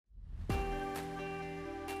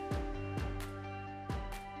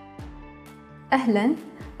أهلاً،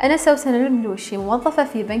 أنا سوسن الملوشي، موظفة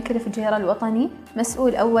في بنك الفجيرة الوطني،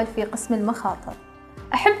 مسؤول أول في قسم المخاطر.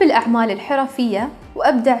 أحب الأعمال الحرفية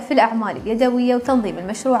وأبدع في الأعمال اليدوية وتنظيم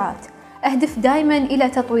المشروعات. أهدف دائماً إلى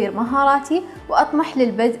تطوير مهاراتي وأطمح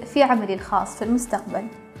للبدء في عملي الخاص في المستقبل.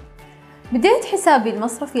 بديت حسابي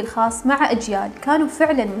المصرفي الخاص مع أجيال كانوا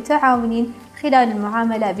فعلاً متعاونين خلال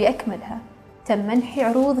المعاملة بأكملها. تم منحي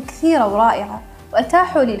عروض كثيرة ورائعة،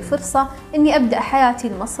 وأتاحوا لي الفرصة أني أبدأ حياتي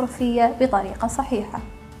المصرفية بطريقة صحيحة.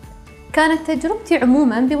 كانت تجربتي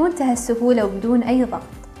عموماً بمنتهى السهولة وبدون أي ضغط.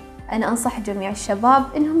 أنا أنصح جميع الشباب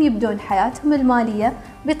أنهم يبدون حياتهم المالية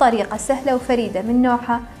بطريقة سهلة وفريدة من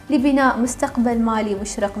نوعها لبناء مستقبل مالي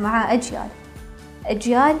مشرق مع أجيال.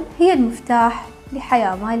 أجيال هي المفتاح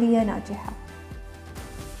لحياة مالية ناجحة.